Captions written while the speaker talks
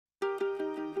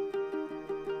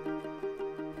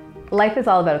Life is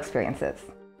all about experiences,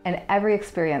 and every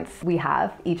experience we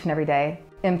have each and every day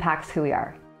impacts who we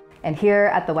are. And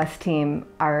here at the West Team,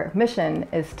 our mission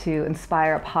is to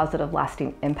inspire a positive,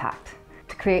 lasting impact,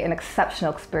 to create an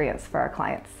exceptional experience for our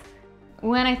clients.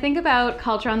 When I think about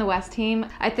culture on the West Team,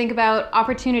 I think about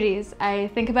opportunities,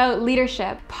 I think about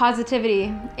leadership, positivity,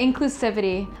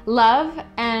 inclusivity, love,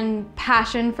 and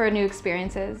passion for new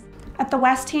experiences. At the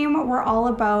West Team, we're all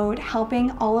about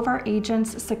helping all of our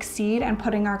agents succeed and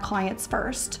putting our clients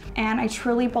first. And I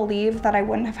truly believe that I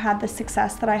wouldn't have had the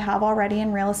success that I have already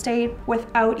in real estate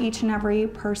without each and every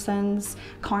person's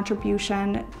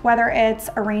contribution. Whether it's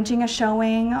arranging a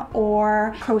showing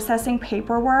or processing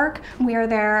paperwork, we are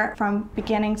there from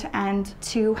beginning to end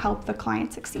to help the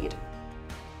client succeed.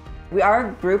 We are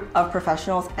a group of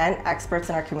professionals and experts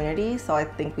in our community, so I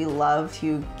think we love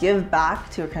to give back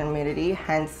to our community,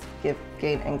 hence give,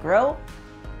 gain, and grow.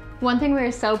 One thing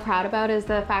we're so proud about is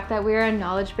the fact that we're a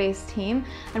knowledge-based team,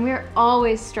 and we're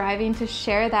always striving to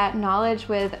share that knowledge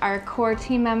with our core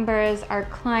team members, our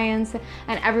clients,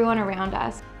 and everyone around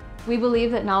us. We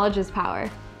believe that knowledge is power.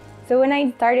 So when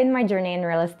I started my journey in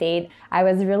real estate, I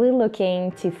was really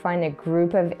looking to find a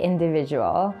group of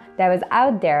individuals that was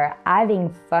out there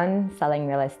having fun selling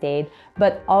real estate,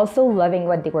 but also loving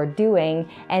what they were doing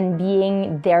and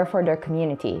being there for their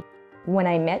community. When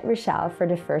I met Rochelle for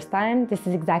the first time, this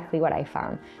is exactly what I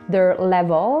found. Their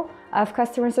level of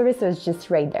customer service was just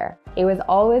right there. It was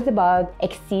always about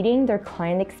exceeding their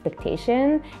client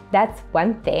expectation. That's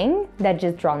one thing that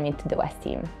just drew me to the West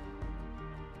Team.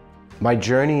 My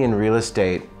journey in real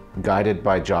estate, guided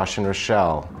by Josh and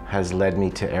Rochelle, has led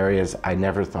me to areas I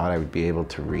never thought I would be able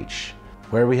to reach.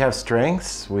 Where we have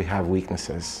strengths, we have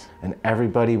weaknesses, and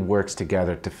everybody works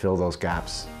together to fill those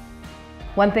gaps.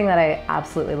 One thing that I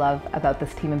absolutely love about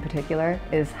this team in particular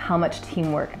is how much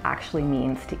teamwork actually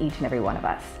means to each and every one of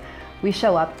us. We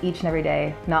show up each and every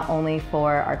day, not only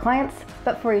for our clients,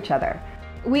 but for each other.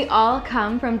 We all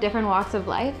come from different walks of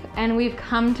life, and we've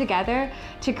come together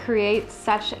to create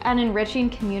such an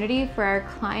enriching community for our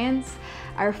clients,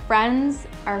 our friends,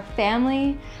 our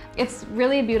family. It's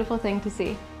really a beautiful thing to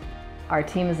see. Our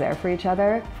team is there for each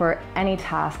other for any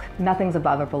task. Nothing's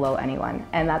above or below anyone.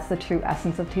 And that's the true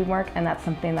essence of teamwork, and that's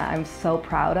something that I'm so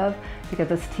proud of, because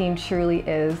this team truly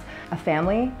is a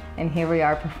family, and here we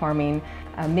are performing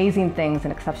amazing things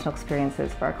and exceptional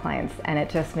experiences for our clients, and it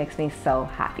just makes me so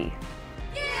happy.